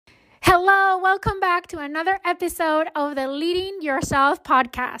Hello, welcome back to another episode of the Leading Yourself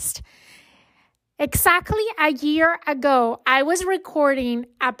podcast. Exactly a year ago, I was recording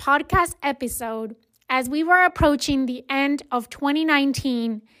a podcast episode as we were approaching the end of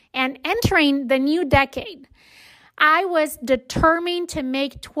 2019 and entering the new decade. I was determined to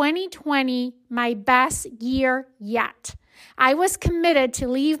make 2020 my best year yet. I was committed to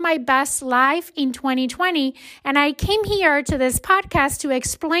live my best life in 2020, and I came here to this podcast to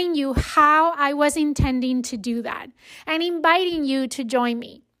explain you how I was intending to do that and inviting you to join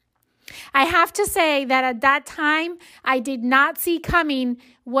me. I have to say that at that time, I did not see coming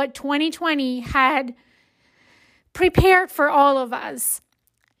what 2020 had prepared for all of us.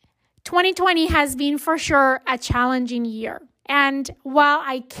 2020 has been for sure a challenging year. And while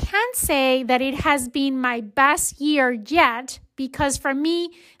I can't say that it has been my best year yet, because for me,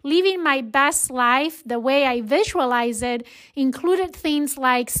 living my best life the way I visualize it included things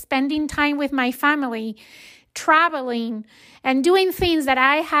like spending time with my family, traveling, and doing things that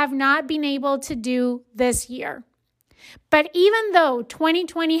I have not been able to do this year. But even though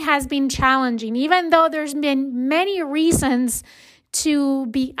 2020 has been challenging, even though there's been many reasons to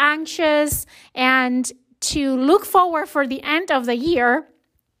be anxious and to look forward for the end of the year,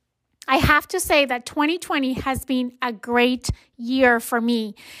 I have to say that 2020 has been a great year for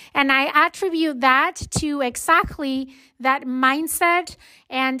me. And I attribute that to exactly that mindset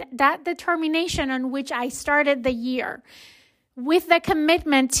and that determination on which I started the year, with the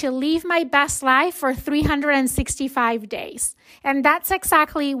commitment to live my best life for 365 days. And that's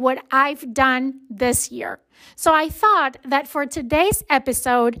exactly what I've done this year. So I thought that for today's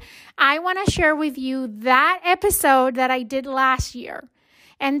episode, I want to share with you that episode that I did last year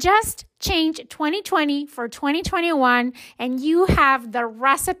and just change 2020 for 2021, and you have the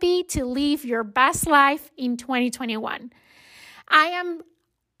recipe to live your best life in 2021. I am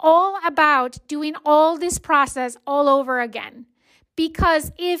all about doing all this process all over again.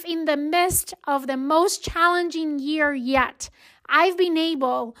 Because if in the midst of the most challenging year yet, I've been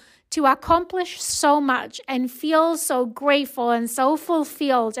able to accomplish so much and feel so grateful and so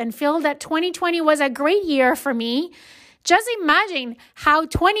fulfilled and feel that 2020 was a great year for me, just imagine how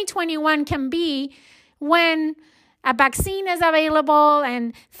 2021 can be when a vaccine is available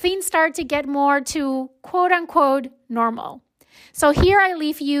and things start to get more to quote unquote normal. So here I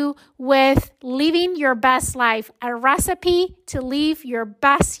leave you with living your best life, a recipe to live your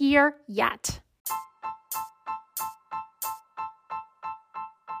best year yet.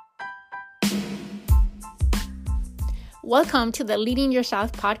 Welcome to the Leading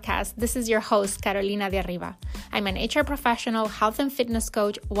Yourself podcast. This is your host, Carolina de Arriba. I'm an HR professional, health and fitness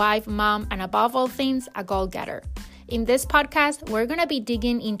coach, wife, mom, and above all things, a goal-getter. In this podcast, we're going to be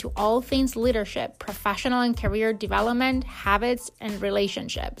digging into all things leadership, professional and career development, habits, and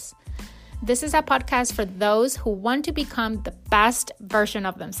relationships. This is a podcast for those who want to become the best version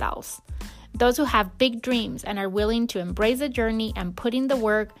of themselves. Those who have big dreams and are willing to embrace the journey and put in the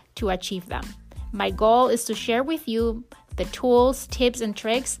work to achieve them. My goal is to share with you the tools, tips, and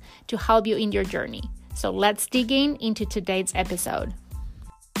tricks to help you in your journey. So let's dig into today's episode.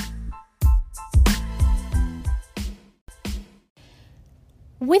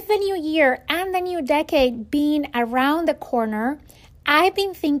 With the new year and the new decade being around the corner, I've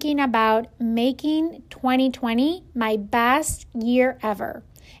been thinking about making 2020 my best year ever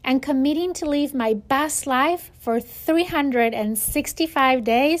and committing to live my best life for 365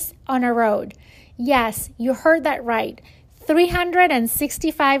 days on a road. Yes, you heard that right.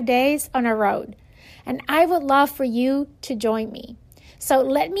 365 days on a road. And I would love for you to join me. So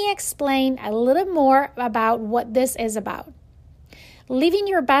let me explain a little more about what this is about. Living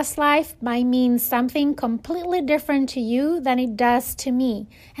your best life might mean something completely different to you than it does to me,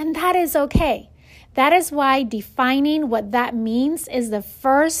 and that is okay. That is why defining what that means is the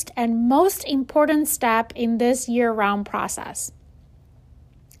first and most important step in this year-round process.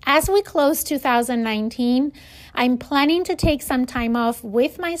 As we close 2019, I'm planning to take some time off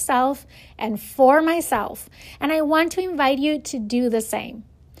with myself and for myself, and I want to invite you to do the same.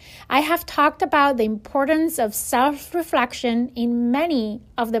 I have talked about the importance of self-reflection in many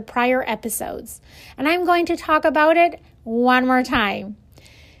of the prior episodes, and I'm going to talk about it one more time.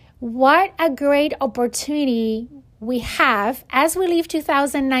 What a great opportunity we have as we leave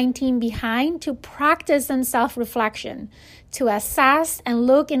 2019 behind to practice on self-reflection, to assess and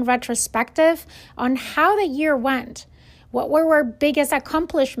look in retrospective on how the year went, what were our biggest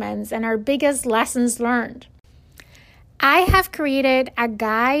accomplishments and our biggest lessons learned. I have created a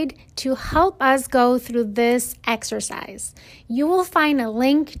guide to help us go through this exercise. You will find a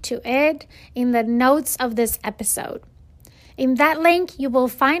link to it in the notes of this episode. In that link, you will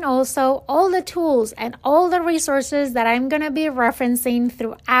find also all the tools and all the resources that I'm going to be referencing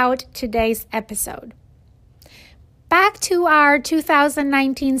throughout today's episode. Back to our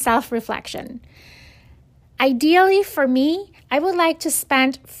 2019 self-reflection. Ideally for me, I would like to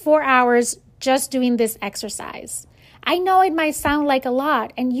spend 4 hours just doing this exercise. I know it might sound like a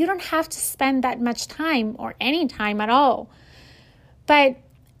lot, and you don't have to spend that much time or any time at all. But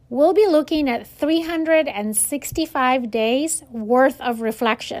we'll be looking at 365 days worth of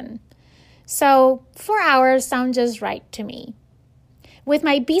reflection. So 4 hours sound just right to me. With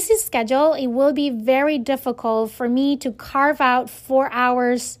my busy schedule, it will be very difficult for me to carve out 4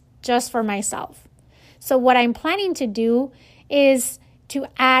 hours just for myself. So what I'm planning to do is to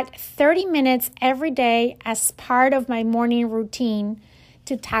add 30 minutes every day as part of my morning routine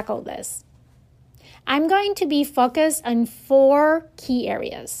to tackle this. I'm going to be focused on 4 key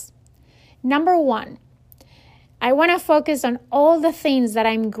areas. Number 1, I want to focus on all the things that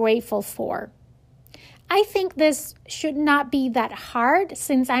I'm grateful for. I think this should not be that hard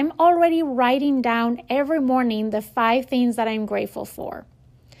since I'm already writing down every morning the 5 things that I'm grateful for.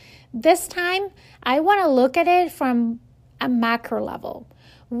 This time, I want to look at it from a macro level.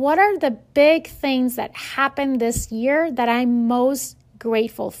 What are the big things that happened this year that I'm most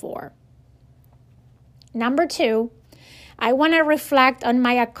grateful for? Number 2, I want to reflect on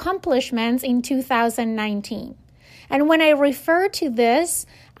my accomplishments in 2019. And when I refer to this,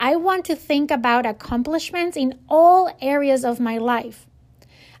 I want to think about accomplishments in all areas of my life.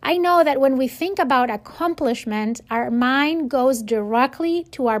 I know that when we think about accomplishment, our mind goes directly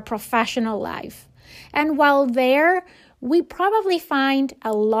to our professional life. And while there, we probably find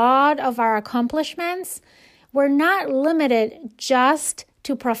a lot of our accomplishments. We're not limited just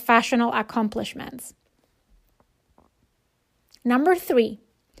to professional accomplishments. Number 3,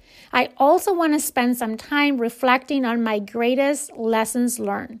 I also want to spend some time reflecting on my greatest lessons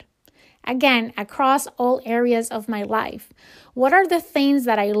learned. Again, across all areas of my life. What are the things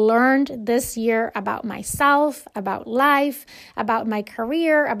that I learned this year about myself, about life, about my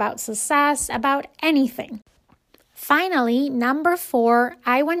career, about success, about anything? Finally, number 4,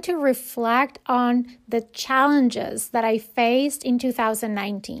 I want to reflect on the challenges that I faced in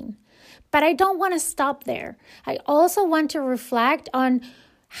 2019. But I don't want to stop there. I also want to reflect on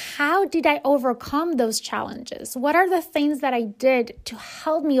how did I overcome those challenges? What are the things that I did to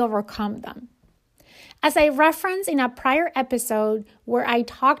help me overcome them? As I referenced in a prior episode where I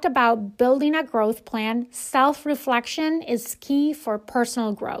talked about building a growth plan, self-reflection is key for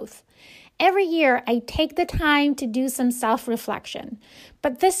personal growth. Every year, I take the time to do some self-reflection.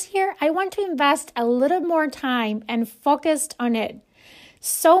 But this year, I want to invest a little more time and focused on it.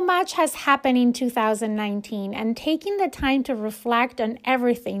 So much has happened in 2019, and taking the time to reflect on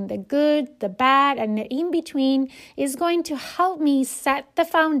everything, the good, the bad, and the in-between is going to help me set the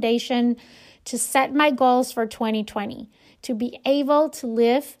foundation to set my goals for 2020, to be able to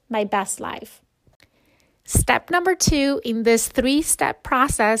live my best life. Step number 2 in this 3-step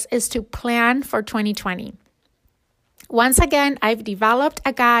process is to plan for 2020. Once again, I've developed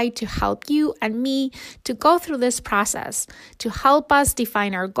a guide to help you and me to go through this process, to help us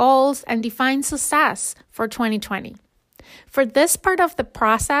define our goals and define success for 2020. For this part of the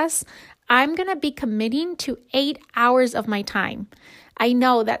process, I'm going to be committing to 8 hours of my time. I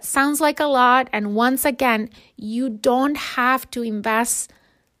know that sounds like a lot, and once again, you don't have to invest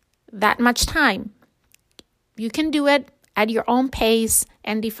that much time. You can do it at your own pace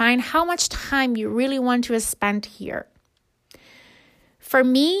and define how much time you really want to spend here. For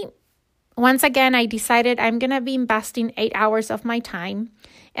me, once again, I decided I'm going to be investing 8 hours of my time,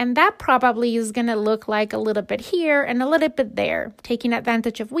 and that probably is going to look like a little bit here and a little bit there, taking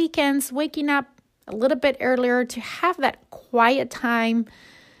advantage of weekends, waking up a little bit earlier to have that quiet time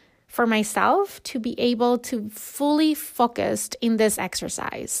for myself to be able to fully focus in this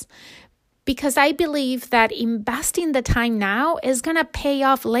exercise. Because I believe that investing the time now is going to pay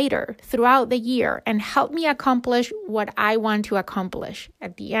off later throughout the year and help me accomplish what I want to accomplish.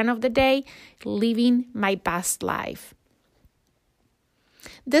 At the end of the day, living my best life.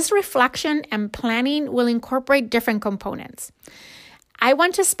 This reflection and planning will incorporate different components. I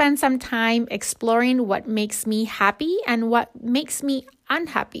want to spend some time exploring what makes me happy and what makes me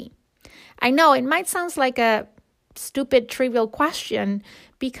unhappy. I know it might sound like a stupid, trivial question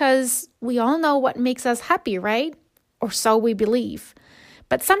because we all know what makes us happy, right? Or so we believe.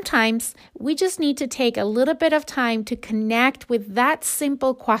 But sometimes we just need to take a little bit of time to connect with that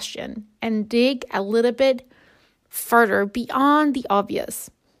simple question and dig a little bit further beyond the obvious.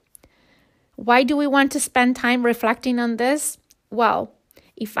 Why do we want to spend time reflecting on this? Well,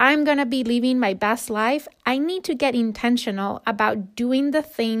 If I'm going to be living my best life, I need to get intentional about doing the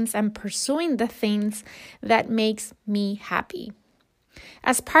things and pursuing the things that makes me happy.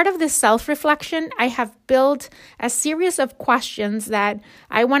 As part of this self-reflection, I have built a series of questions that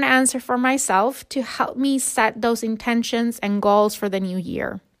I want to answer for myself to help me set those intentions and goals for the new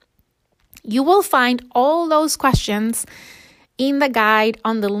year. You will find all those questions in the guide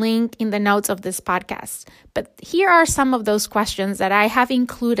on the link in the notes of this podcast. But here are some of those questions that I have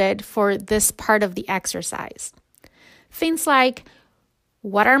included for this part of the exercise. Things like,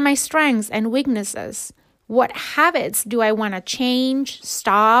 what are my strengths and weaknesses? What habits do I want to change,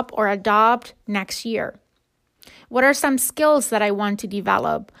 stop, or adopt next year? What are some skills that I want to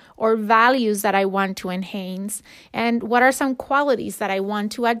develop or values that I want to enhance? And what are some qualities that I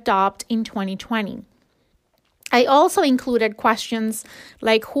want to adopt in 2020? I also included questions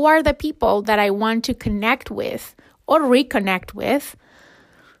like, who are the people that I want to connect with or reconnect with?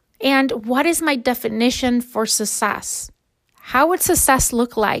 And what is my definition for success? How would success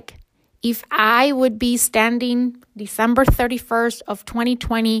look like if I would be standing December 31st of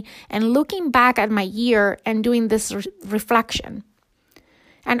 2020 and looking back at my year and doing this reflection?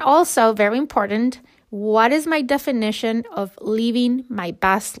 And also, very important, what is my definition of living my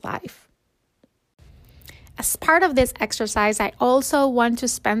best life? As part of this exercise, I also want to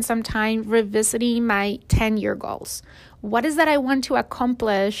spend some time revisiting my 10-year goals. What is that I want to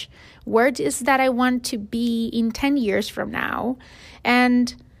accomplish? Where is that I want to be in 10 years from now?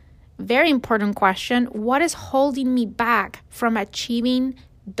 And very important question, what is holding me back from achieving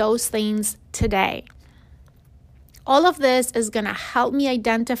those things today? All of this is going to help me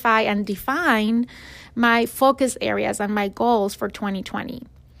identify and define my focus areas and my goals for 2020.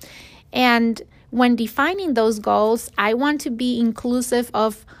 And when defining those goals, I want to be inclusive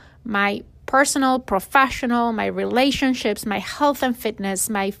of my personal, professional, my relationships, my health and fitness,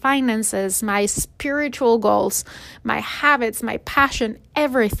 my finances, my spiritual goals, my habits, my passion,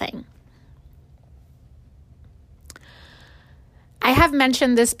 everything. I have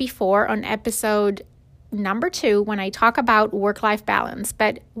mentioned this before on episode number 2 when I talk about work-life balance,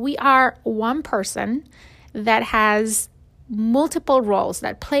 but we are one person that has multiple roles,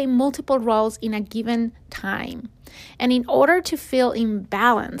 that play multiple roles in a given time. And in order to feel in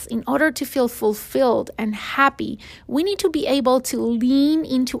balance, in order to feel fulfilled and happy, we need to be able to lean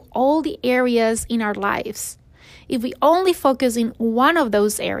into all the areas in our lives. If we only focus in one of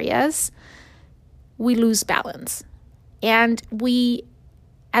those areas, we lose balance. And we,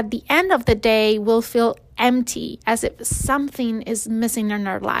 at the end of the day, will feel empty, as if something is missing in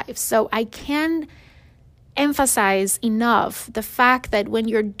our lives. So I can't emphasize enough the fact that when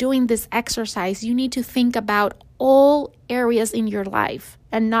you're doing this exercise, you need to think about all areas in your life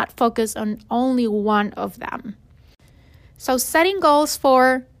and not focus on only one of them. So setting goals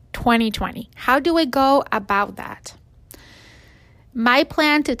for 2020. How do we go about that? My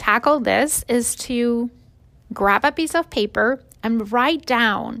plan to tackle this is to grab a piece of paper and write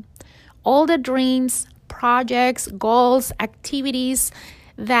down all the dreams, projects, goals, activities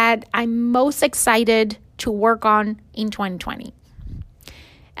that I'm most excited to work on in 2020.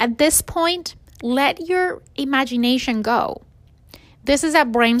 At this point, let your imagination go. This is a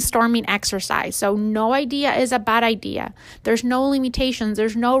brainstorming exercise, so no idea is a bad idea. There's no limitations,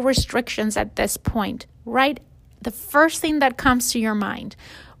 there's no restrictions at this point. Write the first thing that comes to your mind.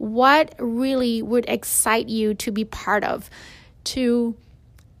 What really would excite you to be part of, to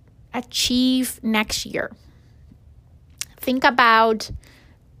achieve next year? Think about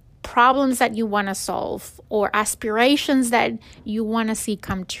problems that you want to solve or aspirations that you want to see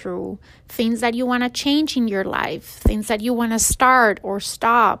come true, things that you want to change in your life, things that you want to start or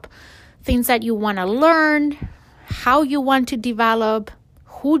stop, things that you want to learn, how you want to develop,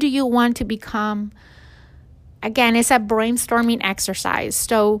 who do you want to become. Again, it's a brainstorming exercise.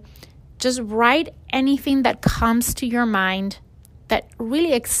 So just write anything that comes to your mind that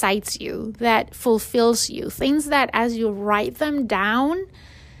really excites you, that fulfills you, things that as you write them down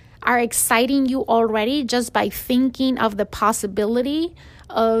are exciting you already just by thinking of the possibility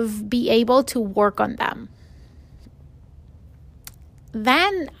of be able to work on them.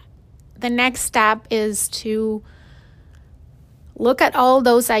 Then the next step is to look at all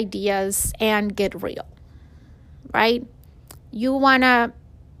those ideas and get real, right? You want to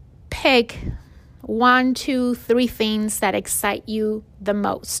pick 1, 2, 3 things that excite you the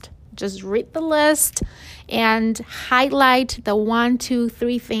most. Just read the list and highlight the 1, 2,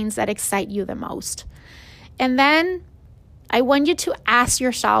 3 things that excite you the most. And then I want you to ask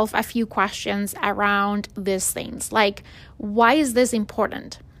yourself a few questions around these things. Like, why is this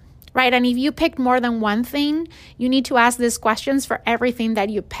important? right? And if you picked more than one thing, you need to ask these questions for everything that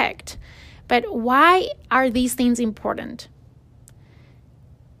you picked. But why are these things important?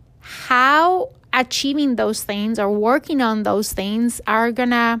 How achieving those things or working on those things are going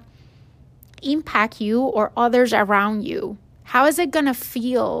to impact you or others around you? How is it going to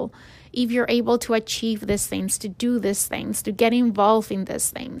feel if you're able to achieve these things, to do these things, to get involved in these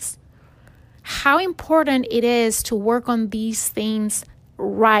things? How important it is to work on these things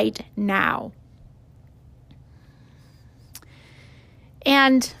right now.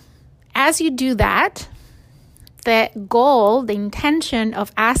 And as you do that, the goal, the intention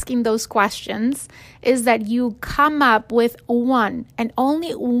of asking those questions is that you come up with one and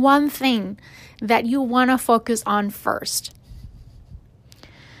only one thing that you want to focus on first.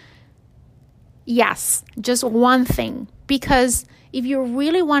 Yes, just one thing. Because if you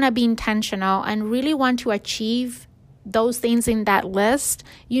really want to be intentional and really want to achieve those things in that list,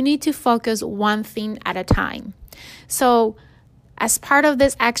 you need to focus one thing at a time. So as part of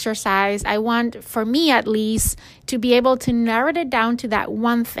this exercise, I want, for me at least, to be able to narrow it down to that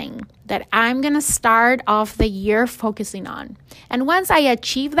one thing that I'm going to start off the year focusing on. And once I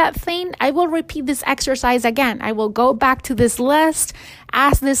achieve that thing, I will repeat this exercise again. I will go back to this list,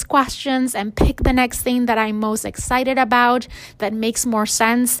 ask these questions, and pick the next thing that I'm most excited about, that makes more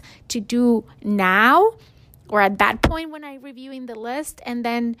sense to do now or at that point when I'm reviewing the list, and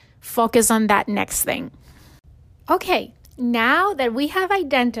then focus on that next thing. Okay. Now that we have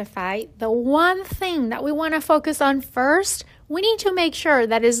identified the one thing that we want to focus on first, we need to make sure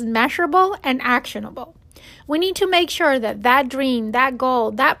that is measurable and actionable. We need to make sure that that dream, that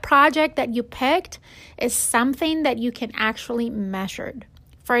goal, that project that you picked is something that you can actually measure.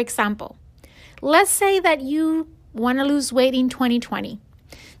 For example, let's say that you want to lose weight in 2020.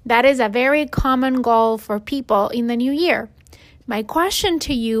 That is a very common goal for people in the new year. My question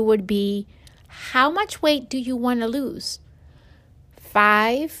to you would be, how much weight do you want to lose?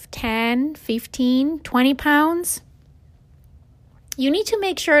 5, 10, 15, 20 pounds? You need to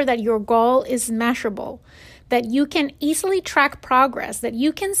make sure that your goal is measurable, that you can easily track progress, that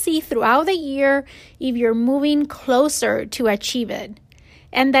you can see throughout the year if you're moving closer to achieve it,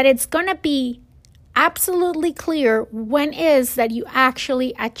 and that it's going to be absolutely clear when is that you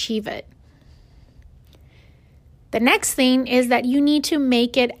actually achieve it. The next thing is that you need to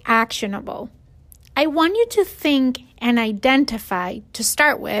make it actionable. I want you to think and identify, to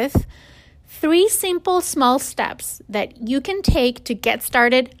start with, 3 simple small steps that you can take to get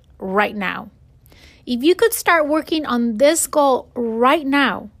started right now. If you could start working on this goal right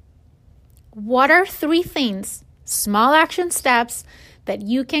now, what are 3 things, small action steps that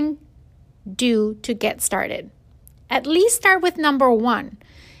you can do to get started? At least start with number 1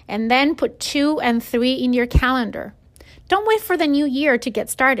 and then put 2 and 3 in your calendar. Don't wait for the new year to get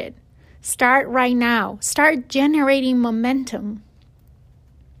started. Start right now. Start generating momentum.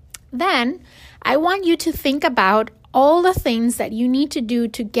 Then, I want you to think about all the things that you need to do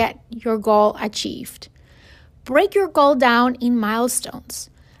to get your goal achieved. Break your goal down in milestones.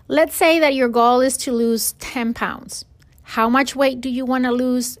 Let's say that your goal is to lose 10 pounds. How much weight do you want to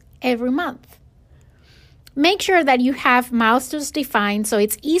lose every month? Make sure that you have milestones defined so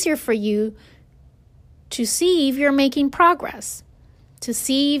it's easier for you to see if you're making progress, to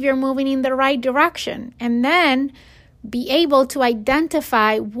see if you're moving in the right direction, and then be able to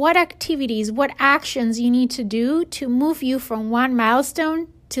identify what activities, what actions you need to do to move you from one milestone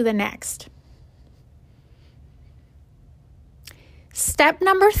to the next. Step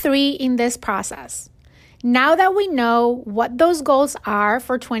number 3 in this process. Now that we know what those goals are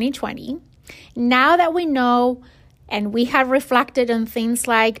for 2020, now that we know and we have reflected on things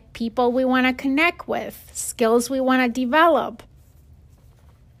like people we want to connect with, skills we want to develop,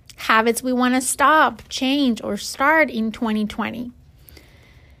 habits we want to stop, change, or start in 2020.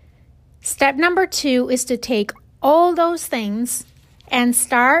 Step number 2 is to take all those things and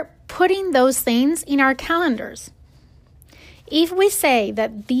start putting those things in our calendars. If we say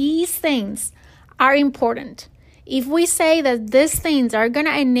that these things are important, if we say that these things are going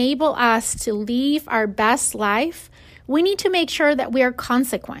to enable us to live our best life, we need to make sure that we are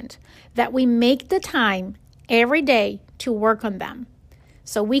consequent, that we make the time every day to work on them,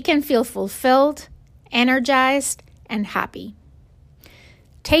 so we can feel fulfilled, energized, and happy.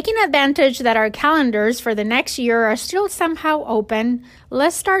 Taking advantage that our calendars for the next year are still somehow open,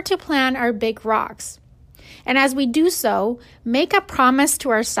 let's start to plan our big rocks. And as we do so, make a promise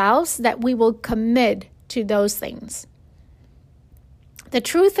to ourselves that we will commit to those things. The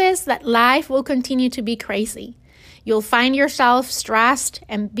truth is that life will continue to be crazy. You'll find yourself stressed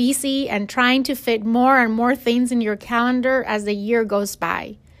and busy and trying to fit more and more things in your calendar as the year goes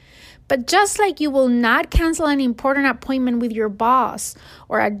by. But just like you will not cancel an important appointment with your boss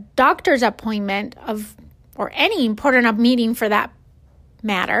or a doctor's appointment or any important meeting for that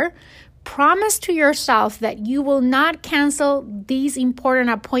matter, promise to yourself that you will not cancel these important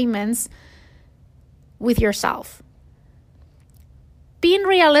appointments with yourself. Being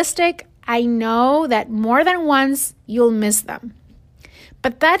realistic, I know that more than once you'll miss them.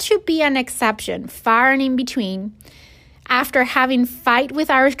 But that should be an exception, far and in between, after having fight with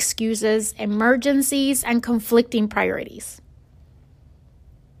our excuses, emergencies, and conflicting priorities.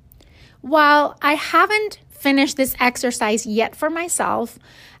 While I haven't finished this exercise yet for myself,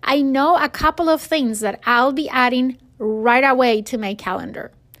 I know a couple of things that I'll be adding right away to my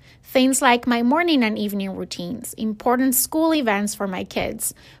calendar. Things like my morning and evening routines, important school events for my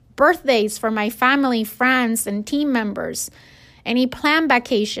kids, birthdays for my family, friends, and team members, any planned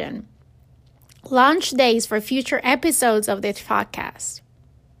vacation, launch days for future episodes of this podcast.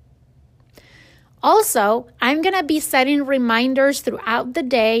 Also, I'm going to be setting reminders throughout the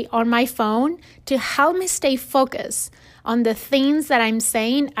day on my phone to help me stay focused on the things that I'm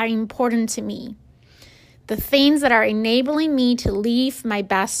saying are important to me, the things that are enabling me to live my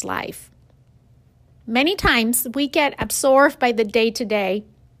best life. Many times we get absorbed by the day-to-day.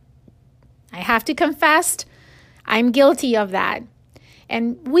 I have to confess, I'm guilty of that.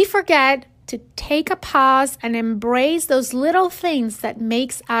 And we forget to take a pause and embrace those little things that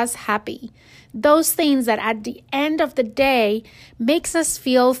makes us happy. Those things that at the end of the day makes us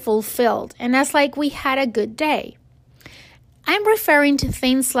feel fulfilled and as like we had a good day. I'm referring to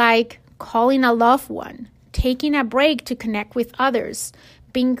things like calling a loved one, taking a break to connect with others,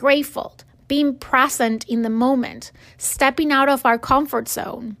 being grateful, being present in the moment, stepping out of our comfort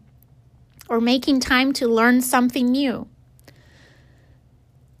zone, or making time to learn something new.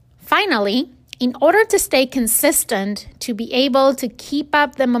 Finally, in order to stay consistent, to be able to keep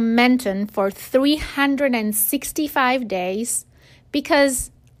up the momentum for 365 days,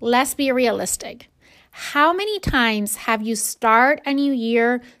 because let's be realistic, how many times have you started a new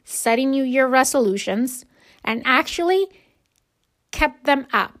year, setting New Year resolutions, and actually kept them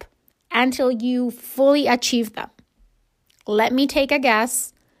up until you fully achieve them? Let me take a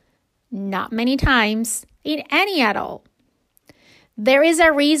guess. Not many times, if any at all. There is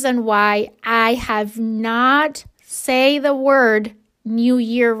a reason why I have not say the word New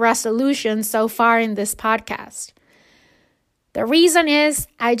Year resolution so far in this podcast. The reason is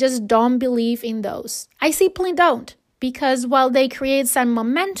I just don't believe in those. I simply don't, because while they create some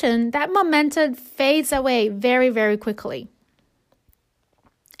momentum, that momentum fades away very, very quickly.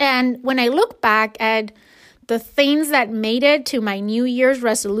 And when I look back at the things that made it to my New Year's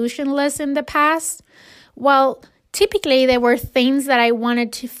resolution list in the past, well, typically they were things that I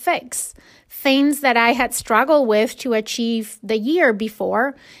wanted to fix, things that I had struggled with to achieve the year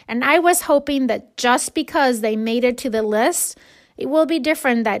before, and I was hoping that just because they made it to the list, it will be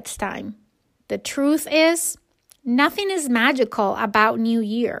different that time. The truth is, nothing is magical about New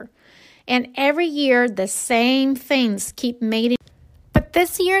Year, and every year the same things keep making. But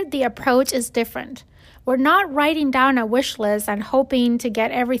this year, the approach is different. We're not writing down a wish list and hoping to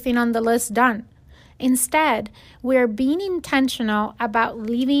get everything on the list done. Instead, we're being intentional about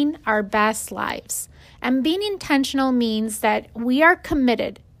living our best lives. And being intentional means that we are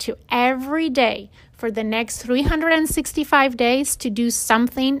committed to every day for the next 365 days to do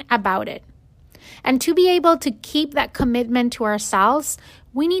something about it. And to be able to keep that commitment to ourselves,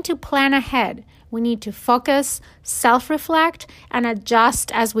 we need to plan ahead. We need to focus, self-reflect, and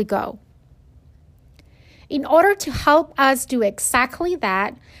adjust as we go. In order to help us do exactly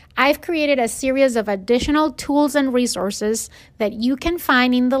that, I've created a series of additional tools and resources that you can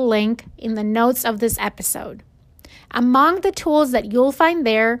find in the link in the notes of this episode. Among the tools that you'll find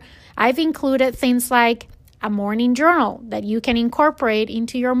there, I've included things like a morning journal that you can incorporate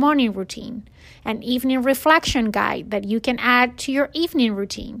into your morning routine, an evening reflection guide that you can add to your evening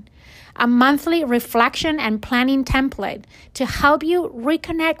routine, a monthly reflection and planning template to help you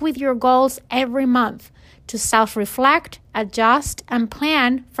reconnect with your goals every month, to self-reflect, adjust, and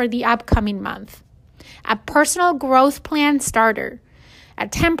plan for the upcoming month. A personal growth plan starter, a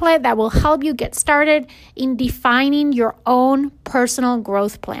template that will help you get started in defining your own personal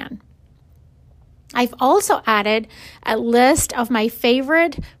growth plan. I've also added a list of my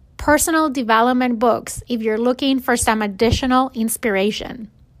favorite personal development books if you're looking for some additional inspiration.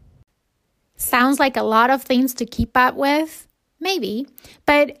 Sounds like a lot of things to keep up with? Maybe,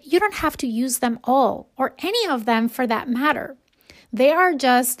 but you don't have to use them all, or any of them for that matter. They are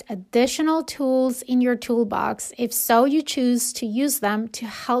just additional tools in your toolbox if so you choose to use them to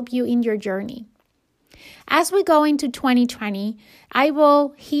help you in your journey. As we go into 2020, I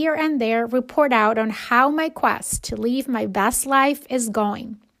will here and there report out on how my quest to live my best life is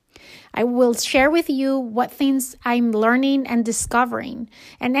going. I will share with you what things I'm learning and discovering,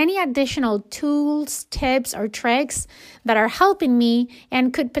 and any additional tools, tips, or tricks that are helping me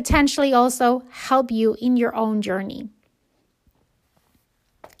and could potentially also help you in your own journey.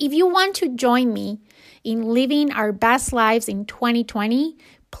 If you want to join me in living our best lives in 2020,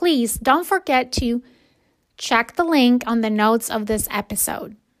 please don't forget to check the link on the notes of this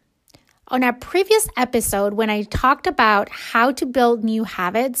episode. On a previous episode, when I talked about how to build new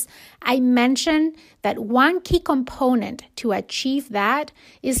habits, I mentioned that one key component to achieve that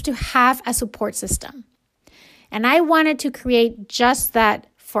is to have a support system. And I wanted to create just that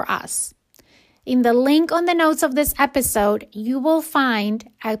for us. In the link on the notes of this episode, you will find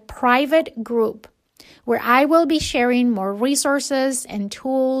a private group where I will be sharing more resources and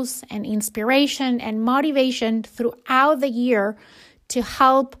tools and inspiration and motivation throughout the year to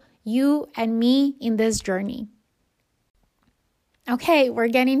help you and me in this journey. Okay, we're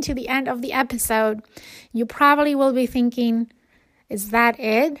getting to the end of the episode. You probably will be thinking, is that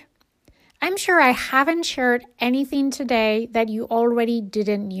it? I'm sure I haven't shared anything today that you already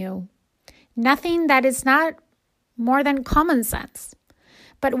didn't know. Nothing that is not more than common sense.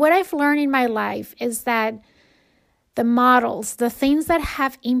 But what I've learned in my life is that the models, the things that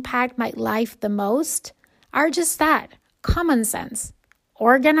have impacted my life the most are just that, common sense.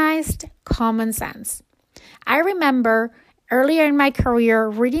 Organized common sense. I remember earlier in my career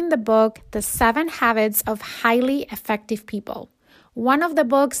reading the book, The 7 Habits of Highly Effective People, one of the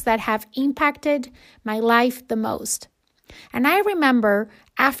books that have impacted my life the most. And I remember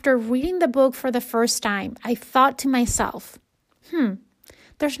after reading the book for the first time, I thought to myself,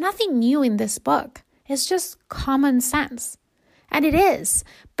 there's nothing new in this book. It's just common sense. And it is,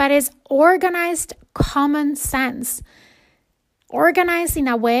 but it's organized common sense. Organized in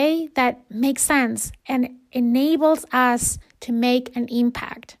a way that makes sense and enables us to make an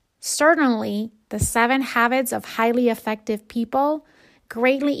impact. Certainly, the 7 Habits of Highly Effective People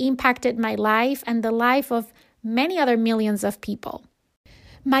greatly impacted my life and the life of many other millions of people.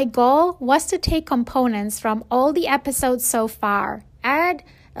 My goal was to take components from all the episodes so far, add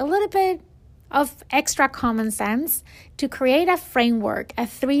a little bit of extra common sense to create a framework, a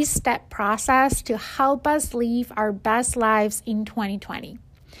 3-step process to help us live our best lives in 2020.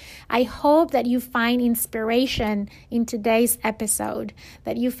 I hope that you find inspiration in today's episode,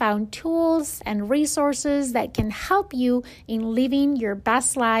 that you found tools and resources that can help you in living your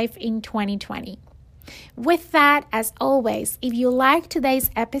best life in 2020. With that, as always, if you like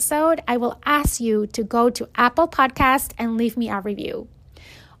today's episode, I will ask you to go to Apple Podcast and leave me a review.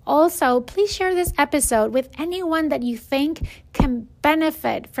 Also, please share this episode with anyone that you think can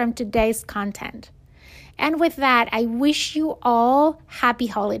benefit from today's content. And with that, I wish you all happy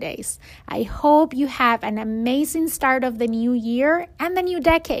holidays. I hope you have an amazing start of the new year and the new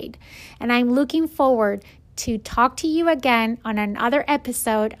decade. And I'm looking forward to talk to you again on another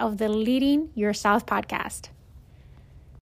episode of the Leading Yourself podcast.